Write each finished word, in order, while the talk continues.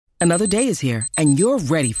Another day is here, and you're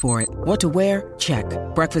ready for it. What to wear? Check.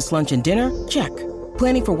 Breakfast, lunch, and dinner? Check.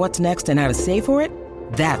 Planning for what's next and how to save for it?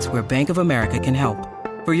 That's where Bank of America can help.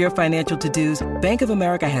 For your financial to-dos, Bank of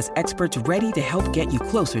America has experts ready to help get you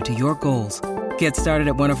closer to your goals. Get started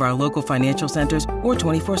at one of our local financial centers or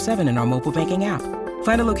 24/7 in our mobile banking app.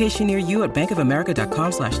 Find a location near you at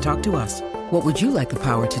bankofamerica.com/talktous. What would you like the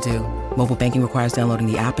power to do? Mobile banking requires downloading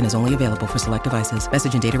the app and is only available for select devices.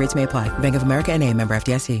 Message and data rates may apply. Bank of America NA, member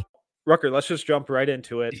FDIC. Rucker, let's just jump right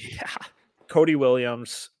into it. Yeah. Cody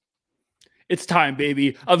Williams. It's time,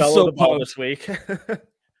 baby. I'm fell so the ball pumped this week.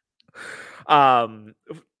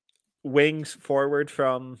 Wings forward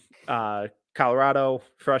from Colorado,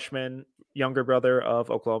 freshman, younger brother of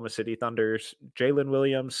Oklahoma City Thunder's Jalen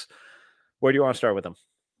Williams. Where do you want to start with him?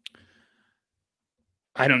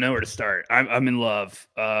 I don't know where to start. I'm in love.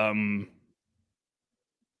 I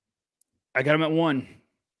got him at 1.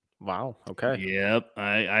 Wow. Okay. Yep.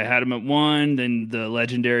 I had him at 1. Then the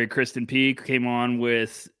legendary Kristen Peak came on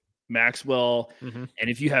with Maxwell. Mm-hmm. And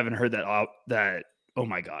if you haven't heard that, oh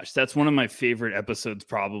my gosh, that's one of my favorite episodes.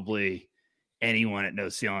 Probably anyone at No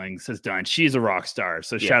Ceilings has done. She's a rock star.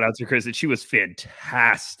 So shout out to Kristen. She was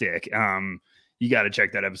fantastic. You got to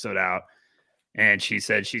check that episode out. And she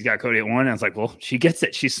said she's got Cody at 1. And I was like, well, she gets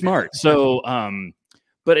it. She's smart. So,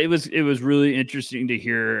 but it was really interesting to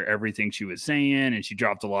hear everything she was saying, and she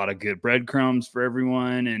dropped a lot of good breadcrumbs for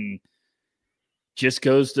everyone, and just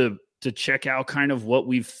goes to check out kind of what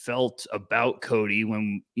we've felt about Cody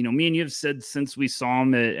when, me and you have said since we saw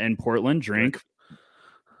him in Portland drink,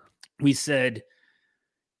 we said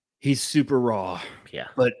he's super raw. Yeah.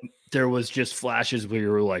 But there was just flashes where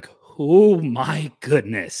you were like, oh my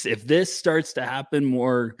goodness, if this starts to happen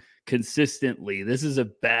more consistently, this is a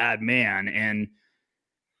bad man. And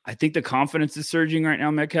I think the confidence is surging right now,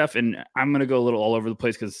 Metcalf, and I'm going to go a little all over the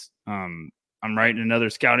place because I'm writing another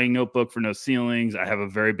scouting notebook for No Ceilings. I have a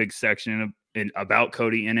very big section about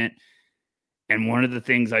Cody in it. And one of the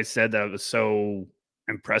things I said that was so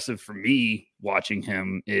impressive for me watching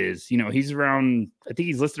him is, he's around, I think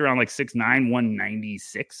he's listed around like 6'9",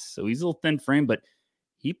 196. So he's a little thin frame, but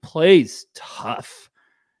he plays tough.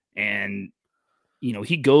 And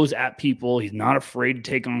he goes at people. He's not afraid to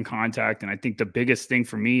take on contact. And I think the biggest thing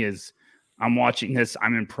for me is I'm watching this,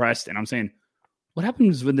 I'm impressed, and I'm saying, what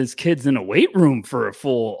happens when this kid's in a weight room for a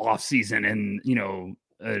full off season and,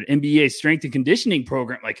 an NBA strength and conditioning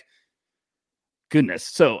program? Like, goodness.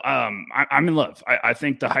 So I'm in love. I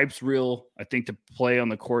think the hype's real. I think the play on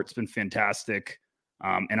the court's been fantastic.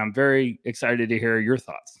 And I'm very excited to hear your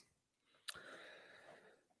thoughts.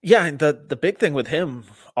 Yeah, and the big thing with him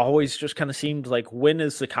always just kind of seemed like, when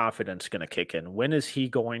is the confidence going to kick in? When is he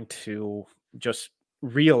going to just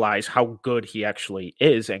realize how good he actually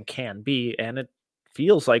is and can be? And it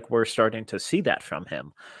feels like we're starting to see that from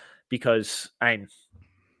him, because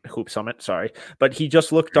Hoop Summit, sorry, but he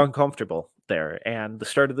just looked uncomfortable there. And the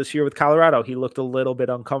start of this year with Colorado, he looked a little bit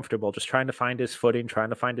uncomfortable, just trying to find his footing, trying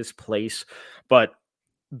to find his place. But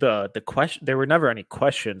the question, there were never any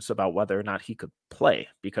questions about whether or not he could play,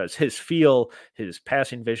 because his feel, his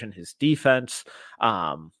passing vision, his defense,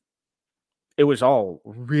 it was all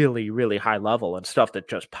really, really high level and stuff that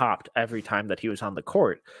just popped every time that he was on the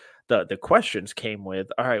court. The questions came with,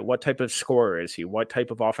 all right, what type of scorer is he? What type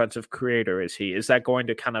of offensive creator is he? Is that going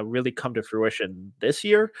to kind of really come to fruition this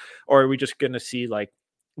year? Or are we just going to see like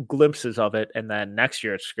glimpses of it, and then next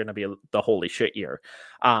year it's going to be the holy shit year?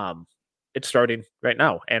 It's starting right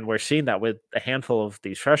now, and we're seeing that with a handful of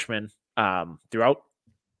these freshmen throughout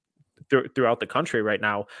the country right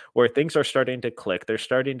now, where things are starting to click. They're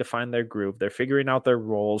starting to find their groove. They're figuring out their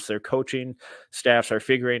roles. Their coaching staffs are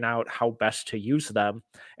figuring out how best to use them,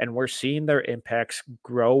 and we're seeing their impacts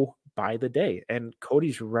grow by the day. And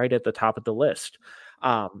Cody's right at the top of the list.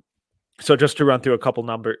 So just to run through a couple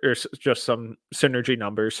numbers, or just some synergy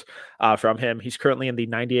numbers from him, he's currently in the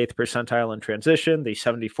 98th percentile in transition, the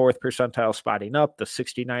 74th percentile spotting up, the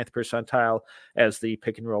 69th percentile as the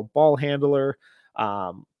pick and roll ball handler,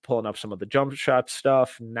 pulling up some of the jump shot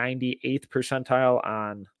stuff, 98th percentile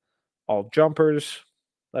on all jumpers.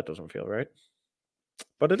 That doesn't feel right,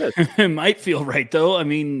 but it is. It might feel right, though. I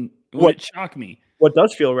mean, would it shock me? What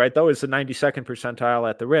does feel right, though, is the 92nd percentile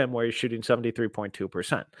at the rim, where he's shooting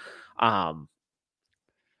 73.2%.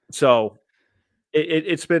 So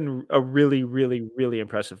it's been a really, really, really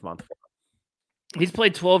impressive month for him. He's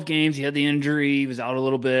played 12 games. He had the injury. He was out a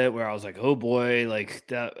little bit, where I was like, oh boy, like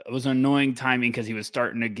that was annoying timing, because he was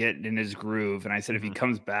starting to get in his groove. And I said, if he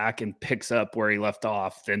comes back and picks up where he left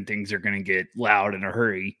off, then things are going to get loud in a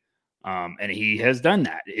hurry. And he has done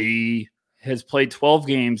that. He has played 12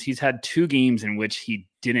 games. He's had 2 games in which he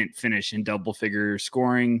didn't finish in double figure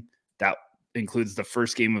scoring. That includes the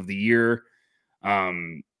first game of the year.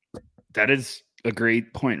 That is a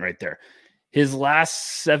great point right there. His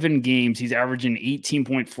last 7 games, he's averaging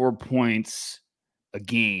 18.4 points a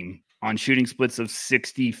game on shooting splits of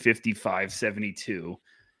 60, 55, 72,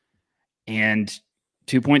 and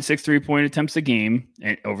 2.6 3-point attempts a game.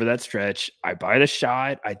 And over that stretch, I buy the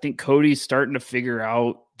shot. I think Cody's starting to figure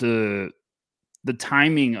out the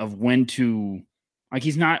timing of when to, like,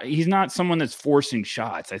 he's not someone that's forcing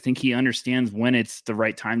shots. I think he understands when it's the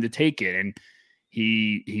right time to take it, and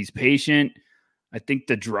he's patient. I think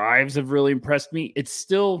the drives have really impressed me. It's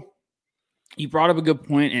still, you brought up a good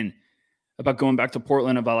point and about going back to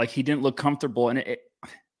Portland about like he didn't look comfortable, and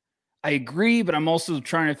I agree, but I'm also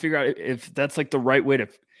trying to figure out if that's like the right way to.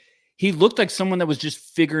 He looked like someone that was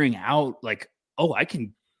just figuring out like, oh, I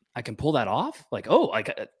can pull that off. Like, oh,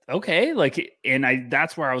 like okay, like, and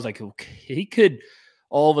that's where I was like, okay, he could.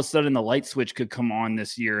 All of a sudden, the light switch could come on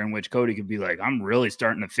this year in which Cody could be like, I'm really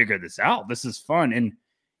starting to figure this out. This is fun. And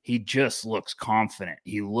he just looks confident.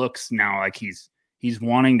 He looks now like he's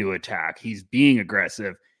wanting to attack. He's being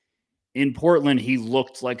aggressive. In Portland, he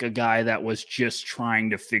looked like a guy that was just trying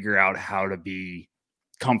to figure out how to be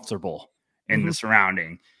comfortable in the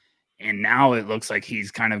surrounding. And now it looks like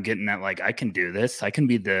he's kind of getting that, like, I can do this. I can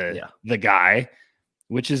be the guy,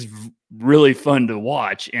 which is really fun to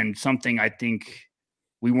watch and something I think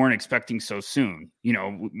we weren't expecting so soon. You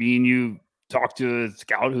know, me and you talked to a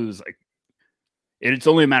scout who's like, it's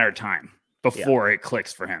only a matter of time before it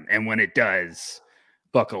clicks for him. And when it does,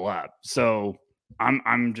 buckle up. So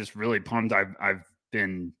I'm just really pumped. I've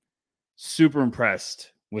been super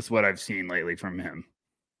impressed with what I've seen lately from him.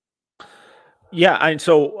 Yeah. And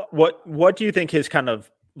so what do you think his kind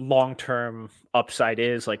of long-term upside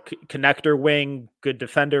is? Like connector wing, good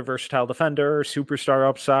defender, versatile defender, superstar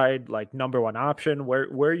upside, like number one option? Where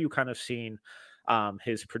are you kind of seeing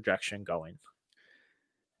his projection going?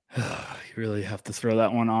 You really have to throw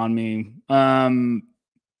that one on me.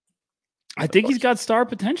 I think he's got star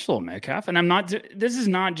potential, Metcalf, and this is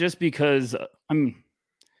not just because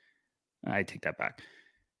I take that back.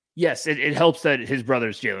 Yes, it helps that his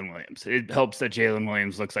brother's Jalen Williams. It helps that Jalen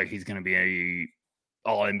Williams looks like he's going to be a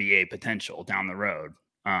all-NBA potential down the road,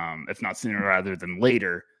 if not sooner rather than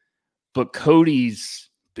later. But Cody's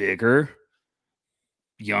bigger,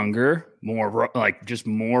 younger, more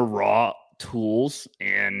raw tools.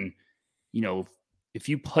 And, you know, if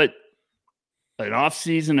you put an off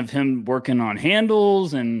season of him working on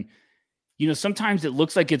handles and, you know, sometimes it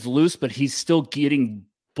looks like it's loose, but he's still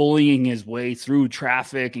bullying his way through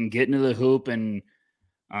traffic and getting to the hoop. And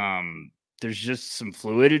there's just some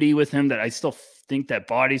fluidity with him that I still think that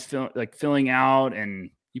body's filling out, and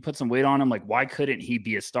you put some weight on him. Like, why couldn't he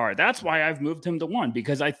be a star? That's why I've moved him to 1,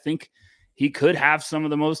 because I think he could have some of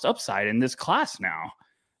the most upside in this class now.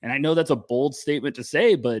 And I know that's a bold statement to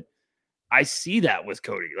say, but I see that with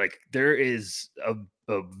Cody. Like, there is a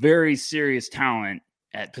very serious talent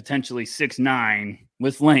at potentially 6'9"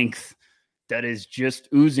 with length that is just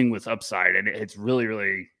oozing with upside. And it's really,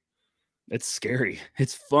 really, it's scary.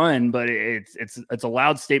 It's fun, but it's a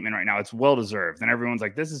loud statement right now. It's well-deserved. And everyone's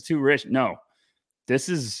like, this is too rich. No, this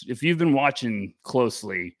is, if you've been watching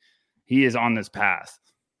closely, he is on this path.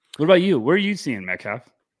 What about you? Where are you seeing Metcalf?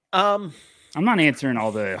 I'm not answering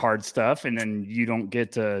all the hard stuff, and then you don't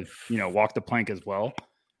get to, you know, walk the plank as well.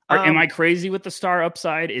 Am I crazy with the star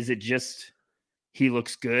upside? Is it just he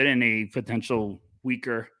looks good in a potential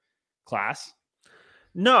weaker class?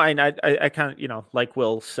 No, and I kind of, you know, like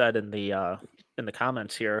Will said in the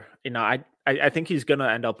comments here, you know, I think he's going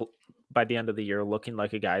to end up by the end of the year looking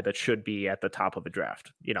like a guy that should be at the top of a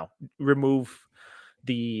draft. You know, remove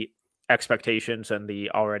the expectations and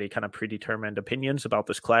the already kind of predetermined opinions about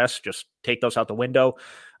this class, just take those out the window.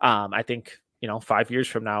 I think, you know, 5 years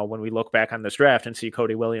from now, when we look back on this draft and see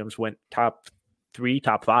Cody Williams went top 3,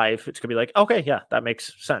 top 5, it's gonna be like, okay, yeah, that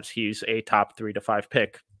makes sense. He's a top 3 to 5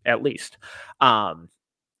 pick at least. I'm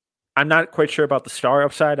not quite sure about the star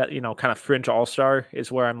upside. You know, kind of fringe all-star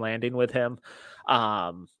is where I'm landing with him.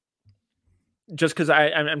 Just because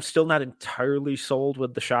I'm still not entirely sold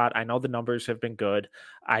with the shot. I know the numbers have been good.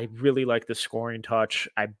 I really like the scoring touch.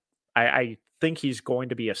 I think he's going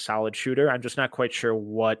to be a solid shooter. I'm just not quite sure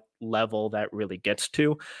what level that really gets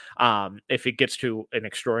to. If it gets to an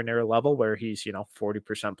extraordinary level where he's, you know,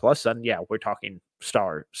 40% plus, then yeah, we're talking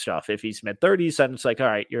star stuff. If he's mid-30s, then it's like, all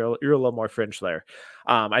right, you're a little more fringe there.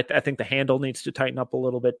 I think the handle needs to tighten up a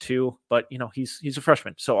little bit too, but you know, he's a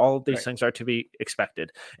freshman, so all of these things are to be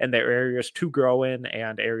expected, and there are areas to grow in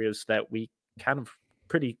and areas that we kind of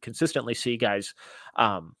pretty consistently see guys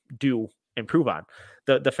do improve on.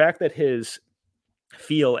 The fact that his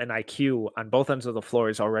feel and IQ on both ends of the floor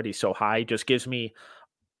is already so high just gives me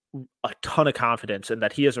a ton of confidence in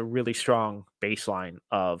that he has a really strong baseline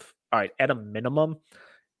of, all right, at a minimum,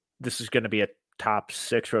 this is going to be a top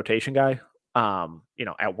 6 rotation guy,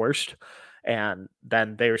 at worst. And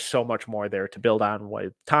then there's so much more there to build on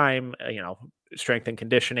with time, strength and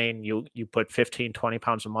conditioning. You put 15, 20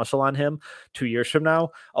 pounds of muscle on him 2 years from now.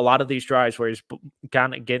 A lot of these drives where he's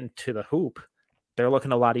getting to the hoop, they're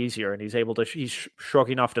looking a lot easier, and he's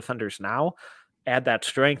shrugging off defenders now. Add that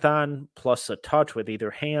strength on, plus a touch with either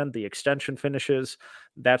hand, the extension finishes.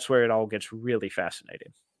 That's where it all gets really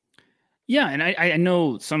fascinating. Yeah, and I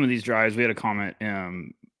know some of these drives. We had a comment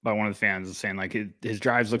by one of the fans saying like his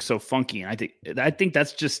drives look so funky, and I think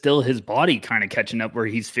that's just still his body kind of catching up, where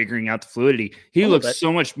he's figuring out the fluidity. He looks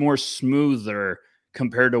so much more smoother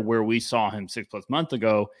compared to where we saw him 6+ months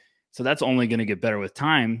ago. So that's only going to get better with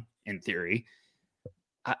time, in theory.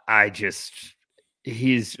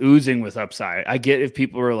 He's oozing with upside. I get if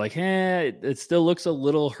people are like, it still looks a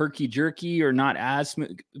little herky jerky or not as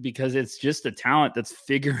smooth, because it's just a talent that's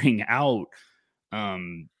figuring out,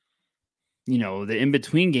 the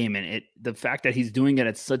in-between game. And the fact that he's doing it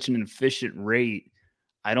at such an efficient rate,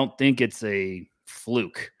 I don't think it's a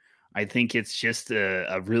fluke. I think it's just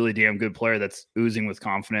a really damn good player that's oozing with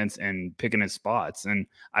confidence and picking his spots. And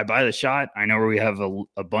I buy the shot. I know where we have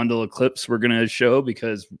a bundle of clips we're going to show,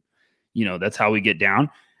 because that's how we get down.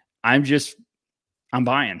 I'm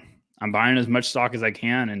buying as much stock as I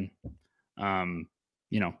can. And,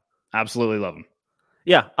 absolutely love him.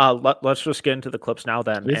 Yeah. Let's just get into the clips now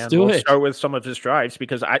then. We'll start with some of his drives,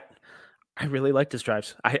 because I really liked his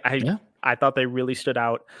drives. I thought they really stood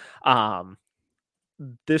out.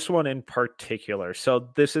 This one in particular. So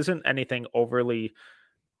this isn't anything overly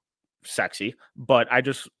sexy, but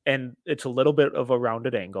and it's a little bit of a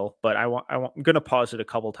rounded angle, but I'm going to pause it a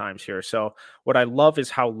couple times here. So what I love is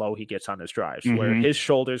how low he gets on his drives, where his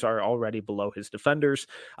shoulders are already below his defenders.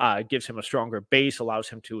 Gives him a stronger base, allows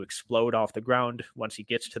him to explode off the ground once he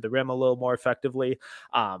gets to the rim a little more effectively.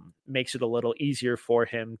 Makes it a little easier for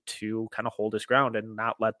him to kind of hold his ground and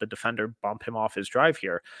not let the defender bump him off his drive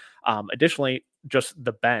here. Additionally, just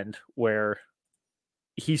the bend, where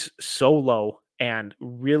he's so low and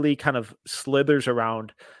really kind of slithers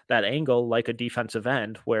around that angle like a defensive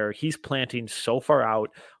end, where he's planting so far out,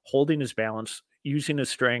 holding his balance, using his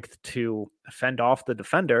strength to fend off the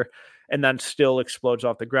defender, and then still explodes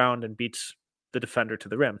off the ground and beats the defender to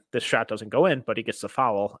the rim. This shot doesn't go in, but he gets the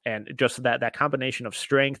foul. And just that combination of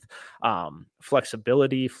strength,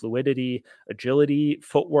 flexibility, fluidity, agility,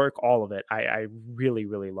 footwork, all of it, I really,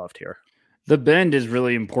 really loved here. The bend is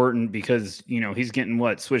really important because, he's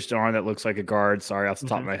getting switched on that looks like a guard. Sorry, off the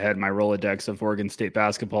top of my head, my Rolodex of Oregon State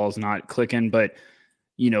basketball is not clicking. But,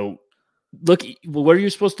 look, what are you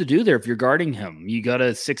supposed to do there if you're guarding him? You got a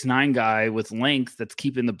 6'9" guy with length that's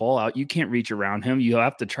keeping the ball out. You can't reach around him. You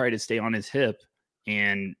have to try to stay on his hip.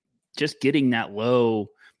 And just getting that low,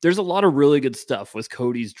 there's a lot of really good stuff with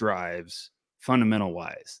Cody's drives,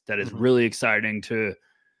 fundamental-wise, that is really exciting to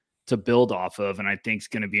build off of, and I think it's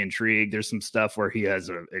going to be intrigued. There's some stuff where he has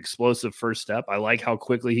an explosive first step. I like how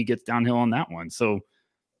quickly he gets downhill on that one. So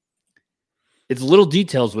it's little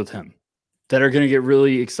details with him that are going to get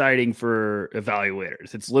really exciting for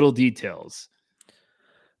evaluators. It's little details.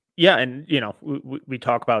 Yeah, and we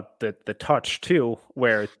talk about the touch too,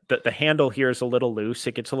 where the handle here is a little loose.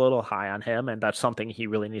 It gets a little high on him, and that's something he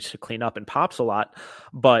really needs to clean up, and pops a lot.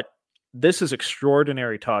 But this is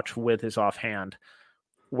extraordinary touch with his offhand,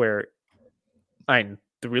 where the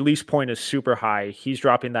release point is super high. He's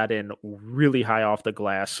dropping that in really high off the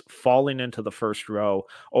glass, falling into the first row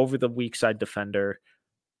over the weak side defender.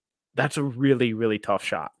 That's a really, really tough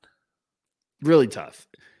shot. Really tough.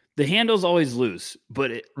 The handle's always loose,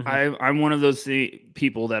 but I'm one of those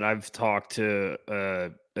people that I've talked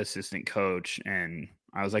to assistant coach, and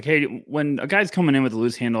I was like, hey, when a guy's coming in with a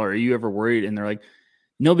loose handle, are you ever worried? And they're like,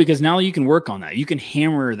 no, because now you can work on that. You can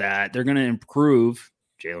hammer that. They're going to improve.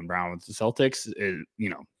 Jaylen Brown with the Celtics,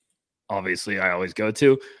 obviously I always go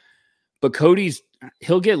to. But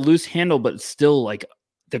he'll get loose handle, but still like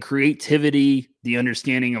the creativity, the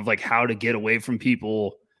understanding of like how to get away from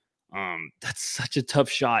people. That's such a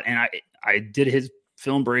tough shot. And I did his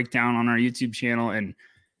film breakdown on our YouTube channel, and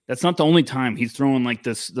that's not the only time he's throwing like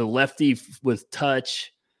the lefty with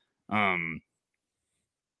touch.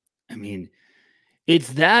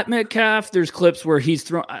 It's that Metcalf. There's clips where he's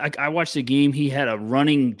thrown. I watched the game. He had a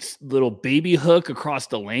running little baby hook across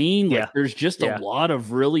the lane. Like there's just a lot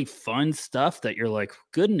of really fun stuff that you're like,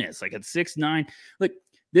 goodness, like at 6'9". Like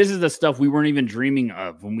this is the stuff we weren't even dreaming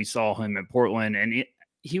of when we saw him in Portland. And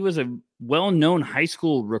he was a well-known high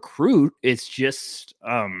school recruit. It's just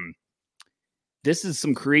this is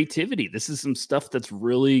some creativity. This is some stuff that's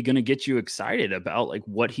really going to get you excited about like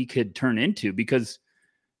what he could turn into, because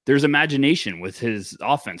there's imagination with his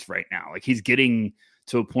offense right now. Like he's getting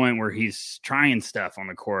to a point where he's trying stuff on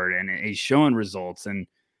the court and he's showing results. And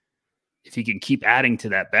if he can keep adding to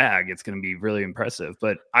that bag, it's going to be really impressive.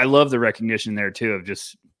 But I love the recognition there too, of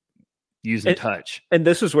just using touch. And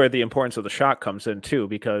this is where the importance of the shot comes in too,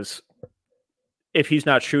 because if he's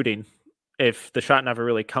not shooting, if the shot never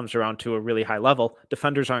really comes around to a really high level,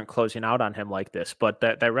 defenders aren't closing out on him like this. But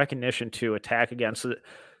that recognition to attack against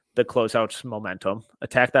the closeouts momentum,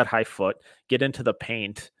 attack that high foot, get into the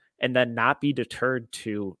paint, and then not be deterred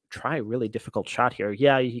to try a really difficult shot here.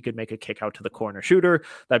 Yeah, he could make a kick out to the corner shooter.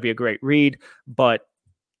 That'd be a great read, but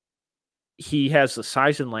he has the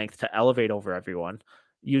size and length to elevate over everyone,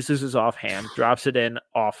 uses his offhand, drops it in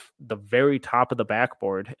off the very top of the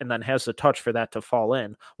backboard, and then has the touch for that to fall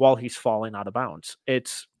in while he's falling out of bounds.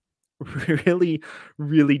 It's really,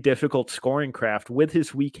 really difficult scoring craft with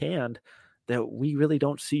his weak hand that we really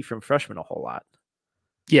don't see from freshmen a whole lot.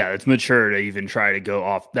 Yeah, it's mature to even try to go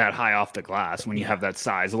off that high off the glass when you have that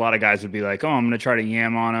size. A lot of guys would be like, oh, I'm going to try to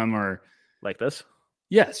yam on him, or like this.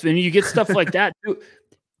 Yes, and you get stuff like that too.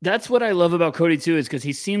 That's what I love about Cody too, is because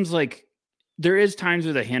he seems like there is times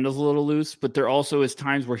where the handle's a little loose, but there also is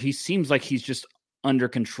times where he seems like he's just under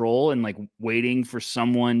control and like waiting for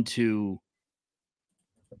someone to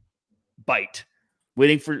bite,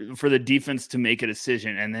 waiting for the defense to make a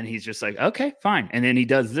decision. And then he's just like, okay, fine. And then he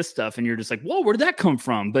does this stuff and you're just like, whoa, where did that come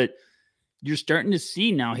from? But you're starting to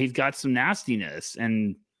see now he's got some nastiness.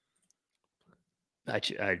 And I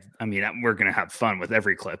mean, we're going to have fun with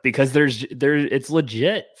every clip because it's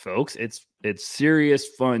legit, folks. It's serious,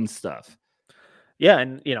 fun stuff. Yeah.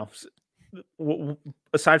 And,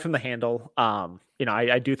 aside from the handle,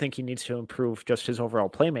 I do think he needs to improve just his overall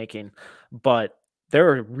playmaking, but there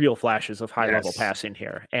are real flashes of high level passing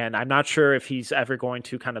here. And I'm not sure if he's ever going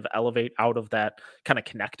to kind of elevate out of that kind of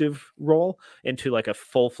connective role into like a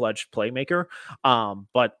full-fledged playmaker.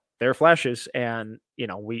 But there are flashes, and,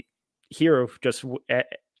 we hear just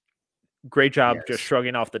great job just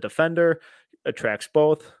shrugging off the defender, attracts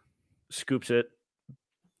both, scoops it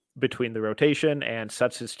between the rotation, and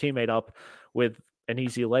sets his teammate up with an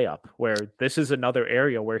easy layup, where this is another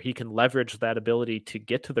area where he can leverage that ability to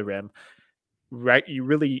get to the rim. Right, you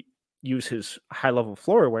really use his high level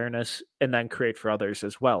floor awareness and then create for others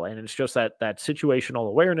as well. And it's just that situational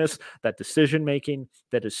awareness, that decision making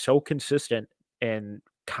that is so consistent and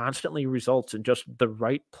constantly results in just the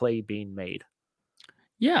right play being made.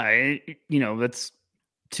 Yeah, that's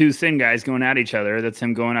two thin guys going at each other. That's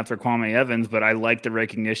him going after Kwame Evans, but I like the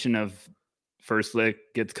recognition of first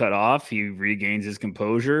lick gets cut off. He regains his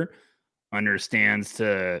composure, understands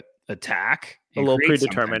to attack. A little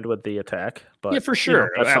predetermined with the attack, but yeah, for sure.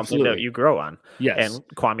 That's absolutely something that you grow on. Yes. And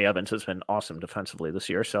Kwame Evans has been awesome defensively this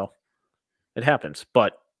year, so it happens.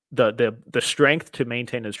 But the strength to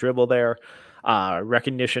maintain his dribble there,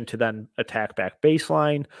 recognition to then attack back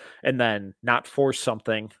baseline, and then not force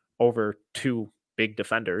something over two big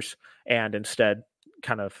defenders, and instead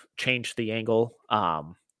kind of change the angle,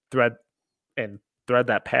 thread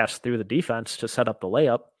that pass through the defense to set up the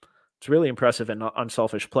layup. It's really impressive and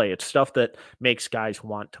unselfish play. It's stuff that makes guys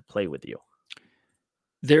want to play with you.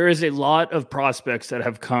 There is a lot of prospects that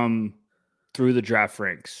have come through the draft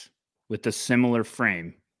ranks with a similar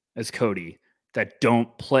frame as Cody that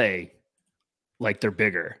don't play like they're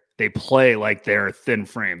bigger. They play like they're a thin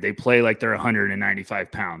frame. They play like they're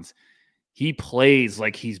 195 pounds. He plays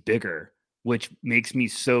like he's bigger, which makes me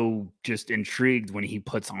so just intrigued when he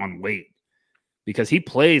puts on weight. Because he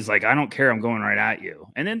plays like, I don't care, I'm going right at you.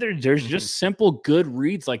 And then there's just simple good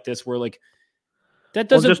reads like this where like that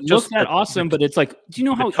doesn't look that awesome, but it's like, do you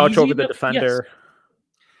know how touch over the defender?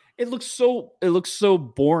 Yes. It looks so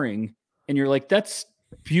boring, and you're like, that's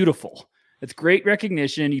beautiful. It's great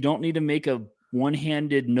recognition. You don't need to make a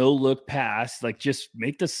one-handed no-look pass. Like, just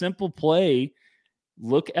make the simple play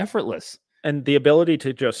look effortless. And the ability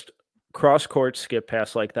to just cross-court skip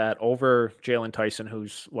pass like that over Jalen Tyson,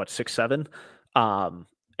 who's 6'7",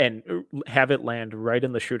 and have it land right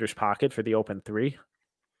in the shooter's pocket for the open three.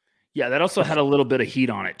 Yeah, that also had a little bit of heat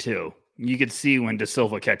on it too. You could see when De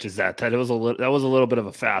Silva catches that it was a little bit of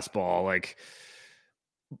a fastball. Like,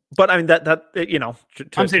 but I mean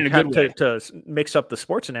I'm saying to mix up the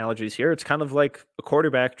sports analogies here, it's kind of like a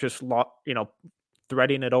quarterback just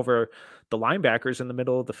threading it over the linebackers in the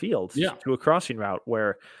middle of the field to a crossing route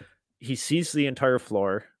where he sees the entire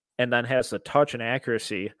floor and then has the touch and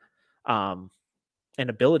accuracy, and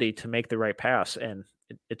ability to make the right pass. And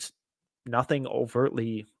it's nothing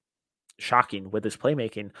overtly shocking with his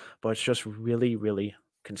playmaking, but it's just really, really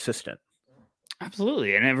consistent.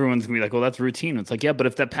 Absolutely. And everyone's gonna be like, well, that's routine. It's like, yeah, but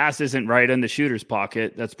if that pass isn't right in the shooter's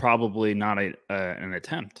pocket, that's probably not an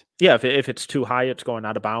attempt. Yeah, if it's too high, it's going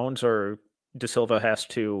out of bounds, or De Silva has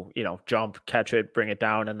to, jump, catch it, bring it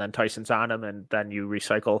down, and then Tyson's on him, and then you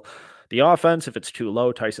recycle the offense. If it's too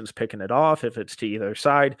low, Tyson's picking it off. If it's to either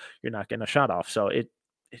side, you're not getting a shot off. So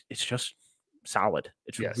it's just solid.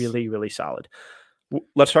 It's really, really solid.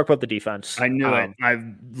 Let's talk about the defense. I knew it. I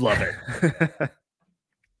love it.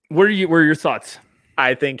 What are your thoughts?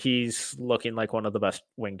 I think he's looking like one of the best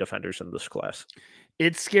wing defenders in this class.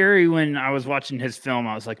 It's scary when I was watching his film.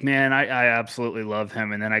 I was like, man, I absolutely love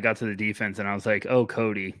him. And then I got to the defense and I was like, oh,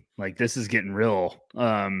 Cody, like this is getting real.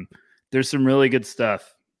 There's some really good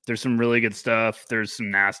stuff. There's some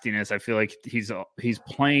nastiness. I feel like he's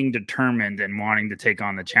playing determined and wanting to take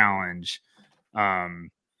on the challenge.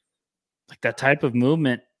 Like that type of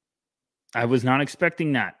movement, I was not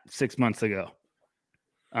expecting that 6 months ago.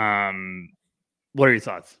 What are your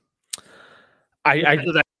thoughts?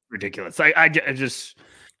 That's ridiculous.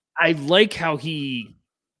 I like how his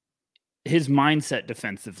mindset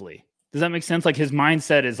defensively. Does that make sense? Like his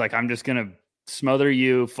mindset is like, I'm just going to smother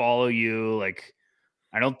you, follow you. Like,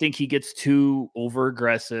 I don't think he gets too over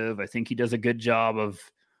aggressive. I think he does a good job of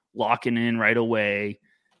locking in right away.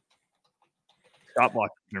 Shot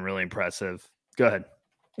block has been really impressive. Go ahead.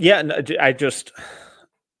 Yeah. And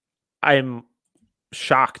I'm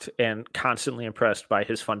shocked and constantly impressed by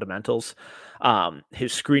his fundamentals.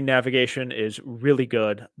 His screen navigation is really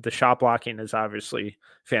good. The shot blocking is obviously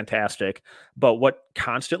fantastic. But what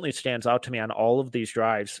constantly stands out to me on all of these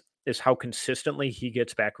drives is how consistently he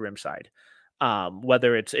gets back rim side.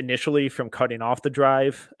 Whether it's initially from cutting off the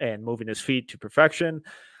drive and moving his feet to perfection,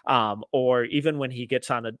 or even when he gets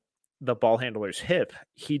on the ball handler's hip,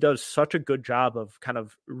 he does such a good job of kind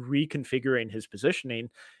of reconfiguring his positioning,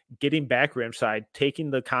 getting back rim side, taking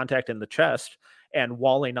the contact in the chest and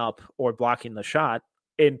walling up or blocking the shot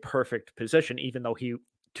in perfect position, even though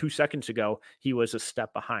 2 seconds ago, he was a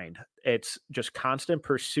step behind. It's just constant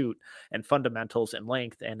pursuit and fundamentals and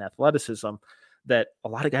length and athleticism that a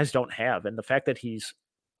lot of guys don't have. And the fact that he's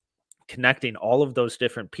connecting all of those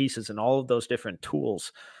different pieces and all of those different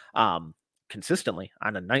tools, consistently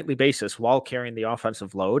on a nightly basis while carrying the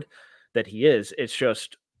offensive load that he is, it's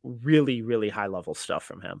just really, really high level stuff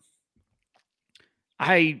from him.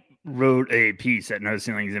 I wrote a piece at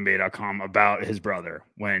NoCeilingsNBA.com about his brother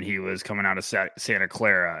when he was coming out of Santa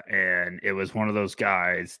Clara, and it was one of those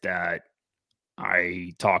guys that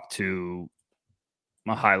I talked to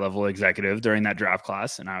a high level executive during that draft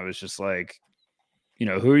class, and I was just like,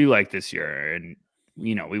 who are you like this year? And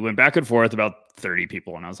we went back and forth about 30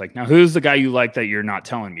 people. And I was like, now who's the guy you like that you're not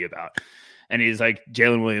telling me about? And he's like,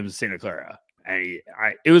 Jalen Williams, Santa Clara. And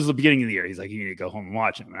it was the beginning of the year. He's like, you need to go home and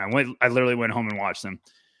watch him. And I literally went home and watched them.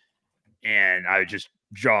 And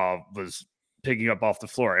jaw was picking up off the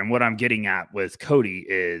floor. And what I'm getting at with Cody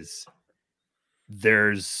is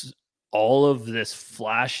there's all of this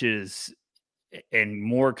flashes and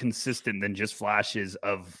more consistent than just flashes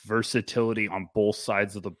of versatility on both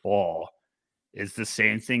sides of the ball. Is the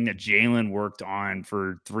same thing that Jalen worked on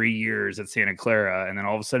for 3 years at Santa Clara. And then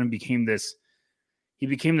all of a sudden became this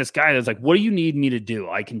guy that's like, what do you need me to do?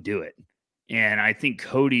 I can do it. And I think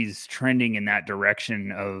Cody's trending in that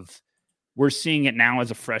direction of, we're seeing it now as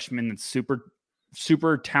a freshman that's super,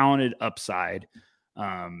 super talented upside.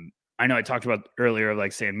 I know I talked about earlier,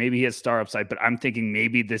 like saying maybe he has star upside, but I'm thinking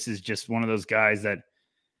maybe this is just one of those guys that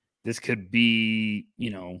this could be,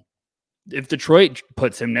 if Detroit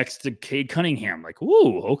puts him next to Cade Cunningham, like,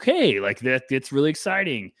 ooh, okay, like that, it's really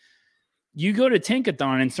exciting. You go to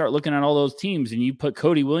Tankathon and start looking at all those teams and you put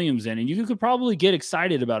Cody Williams in, and you could probably get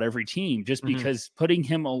excited about every team just because putting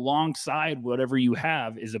him alongside whatever you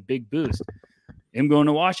have is a big boost. Him going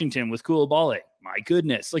to Washington with Coulibaly, my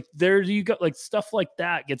goodness. Like there you go, like stuff like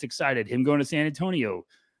that gets excited. Him going to San Antonio,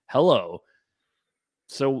 hello.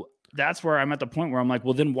 So that's where I'm at the point where I'm like,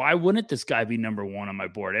 well, then why wouldn't this guy be number one on my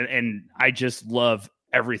board? And I just love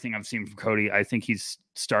everything I've seen from Cody. I think he's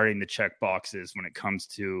starting to check boxes when it comes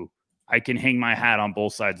to, I can hang my hat on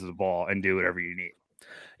both sides of the ball and do whatever you need.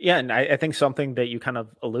 Yeah, and I think something that you kind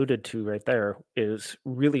of alluded to right there is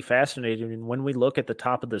really fascinating. And when we look at the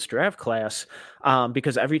top of this draft class,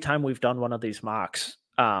 because every time we've done one of these mocks,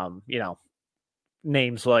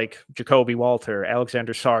 names like Jacoby Walter,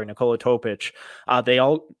 Alexander Sarr, Nikola Topic, they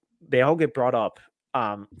all get brought up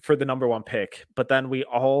for the number one pick, but then we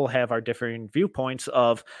all have our differing viewpoints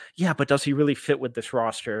of, yeah, but does he really fit with this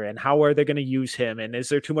roster? And how are they going to use him? And is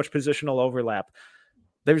there too much positional overlap?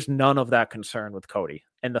 There's none of that concern with Cody.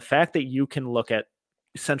 And the fact that you can look at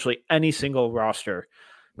essentially any single roster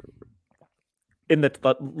in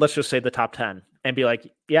let's just say the top 10 and be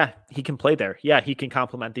like, yeah, he can play there. Yeah, he can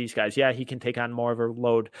complement these guys. Yeah, he can take on more of a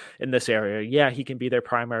load in this area. Yeah, he can be their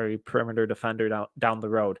primary perimeter defender down the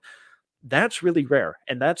road. That's really rare.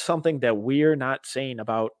 And that's something that we're not saying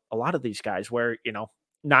about a lot of these guys where,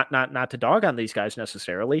 not to dog on these guys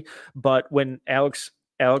necessarily, but when Alex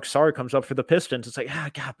Sarr comes up for the Pistons, it's like,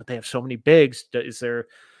 God, but they have so many bigs. Is there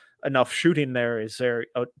enough shooting there? Is there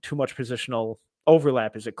too much positional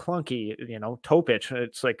overlap? Is it clunky? Toe pitch.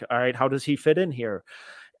 It's like, all right, how does he fit in here?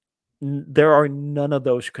 There are none of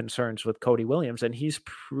those concerns with Cody Williams, and he's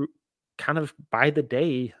kind of by the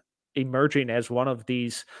day emerging as one of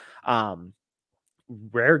these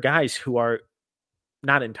rare guys who are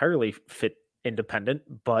not entirely fit independent,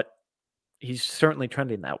 but he's certainly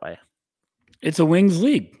trending that way. It's a wings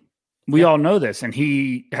league. We all know this, and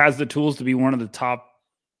he has the tools to be one of the top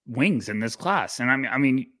wings in this class. And I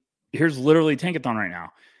mean, here's literally Tankathon right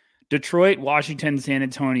now: Detroit, Washington, San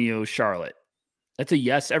Antonio, Charlotte. That's a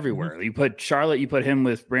yes everywhere. Mm-hmm. You put Charlotte, you put him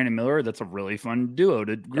with Brandon Miller. That's a really fun duo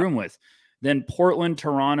to groom with. Then Portland,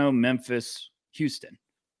 Toronto, Memphis, Houston.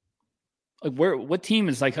 Like what team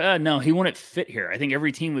is like, no, he wouldn't fit here. I think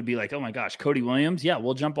every team would be like, oh my gosh, Cody Williams. Yeah,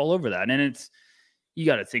 we'll jump all over that. And you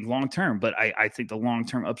got to think long-term, but I think the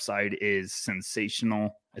long-term upside is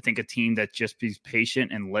sensational. I think a team that just be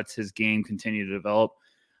patient and lets his game continue to develop.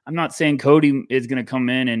 I'm not saying Cody is going to come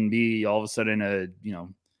in and be all of a sudden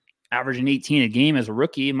averaging 18 a game as a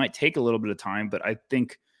rookie. It might take a little bit of time, but I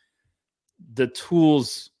think the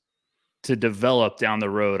tools to develop down the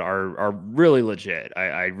road are really legit.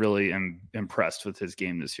 I really am impressed with his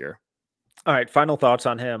game this year. All right, final thoughts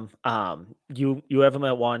on him. You have him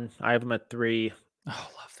at 1. I have him at 3. Oh,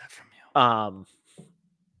 love that from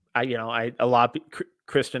you.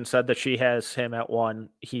 Kristen said that she has him at 1.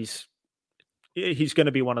 He's going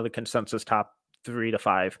to be one of the consensus top 3 to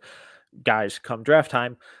 5 guys come draft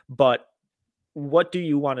time. But what do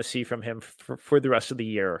you want to see from him for the rest of the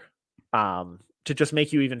year? To just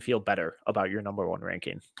make you even feel better about your number 1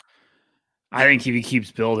 ranking? I think if he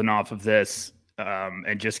keeps building off of this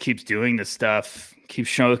and just keeps doing this stuff, keeps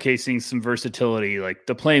showcasing some versatility, like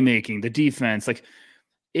the playmaking, the defense, like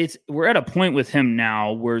we're at a point with him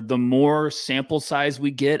now where the more sample size we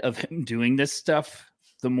get of him doing this stuff,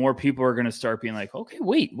 the more people are going to start being like, okay,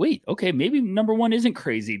 wait, okay, maybe number 1 isn't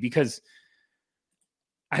crazy, because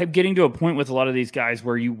I'm getting to a point with a lot of these guys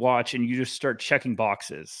where you watch and you just start checking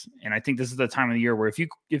boxes. And I think this is the time of the year where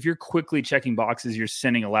if you're quickly checking boxes, you're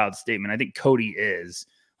sending a loud statement. I think Cody is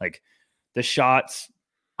like the shots.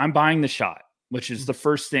 I'm buying the shot, which is the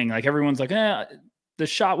first thing. Like everyone's like, the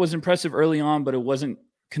shot was impressive early on, but it wasn't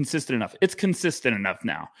consistent enough. It's consistent enough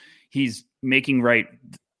now. He's making right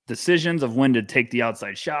decisions of when to take the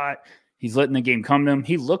outside shot. He's letting the game come to him.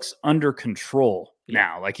 He looks under control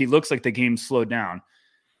now. Like he looks like the game's slowed down.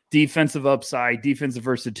 Defensive upside, defensive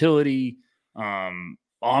versatility,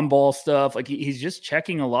 on-ball stuff. Like he's just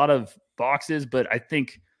checking a lot of boxes. But I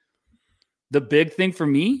think the big thing for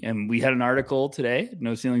me, and we had an article today at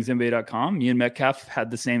NoCeilingsNBA.com. Me and Metcalf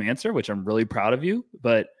had the same answer, which I'm really proud of you.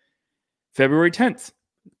 But February 10th.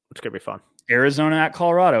 It's going to be fun. Arizona at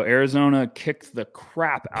Colorado. Arizona kicked the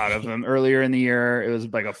crap out of them earlier in the year. It was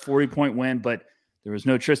like a 40-point win, but there was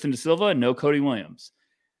no Tristan da Silva and no Cody Williams.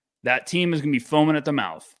 That team is going to be foaming at the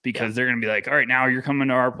mouth because they're going to be like, all right, now you're coming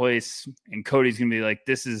to our place. And Cody's going to be like,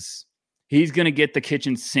 he's going to get the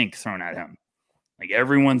kitchen sink thrown at him. Like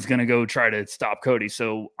everyone's going to go try to stop Cody.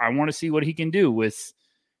 So I want to see what he can do with,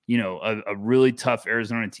 a really tough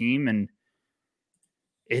Arizona team. And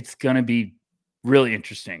it's going to be really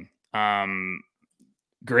interesting.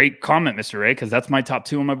 Great comment, Mr. Ray, because that's my top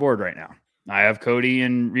 2 on my board right now. I have Cody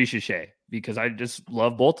and Ricochet because I just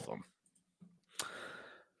love both of them.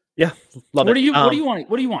 Yeah, love it. What do you want?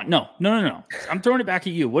 What do you want? No. I'm throwing it back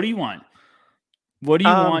at you. What do you want? What do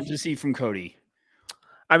you want to see from Cody?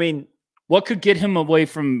 I mean, what could get him up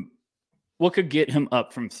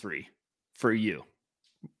from 3 for you?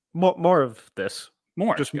 More of this.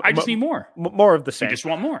 More. I just need more. More of the same. I just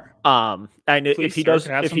want more. And if he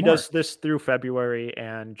does this through February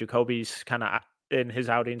and Jacoby's kind of in his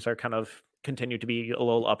outings are kind of continue to be a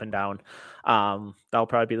little up and down, that'll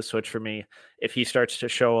probably be the switch for me. If he starts to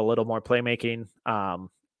show a little more playmaking,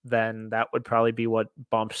 then that would probably be what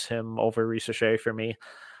bumps him over Ricochet for me.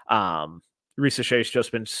 Ricochet's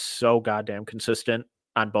just been so goddamn consistent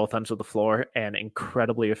on both ends of the floor and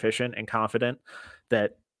incredibly efficient and confident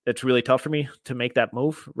that it's really tough for me to make that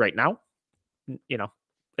move right now.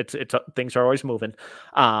 It's things are always moving.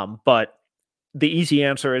 But the easy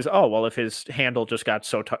answer is, if his handle just got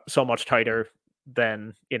so much tighter,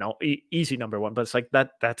 then, easy number one, but it's like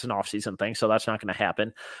that's an off-season thing. So that's not going to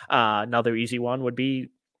happen. Another easy one would be,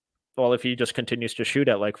 well, if he just continues to shoot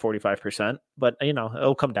at like 45%, but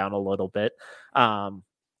it'll come down a little bit. I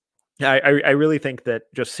really think that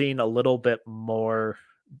just seeing a little bit more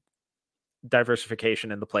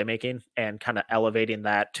diversification in the playmaking and kind of elevating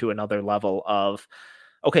that to another level of,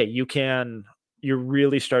 okay, you're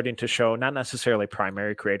really starting to show not necessarily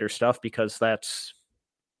primary creator stuff, because that's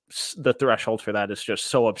the threshold for that is just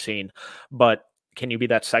so obscene, but can you be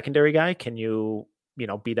that secondary guy? Can you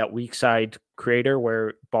be that weak side creator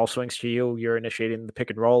where ball swings to you, you're initiating the pick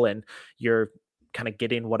and roll, and you're kind of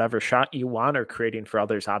getting whatever shot you want or creating for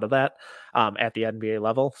others out of that at the NBA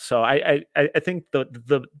level. So I think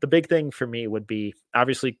the big thing for me would be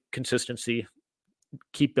obviously consistency,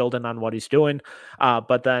 keep building on what he's doing,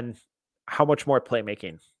 but then how much more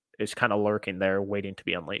playmaking is kind of lurking there waiting to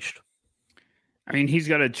be unleashed. I mean, he's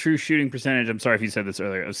got a true shooting percentage, I'm sorry if you said this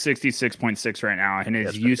earlier, of 66.6 right now, and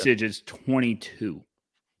his usage is 22.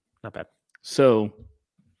 Not bad. So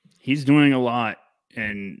he's doing a lot,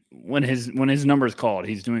 and when his number is called,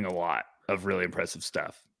 he's doing a lot of really impressive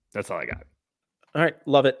stuff. That's all I got. All right,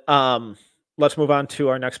 love it. Let's move on to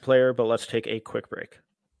our next player, but let's take a quick break.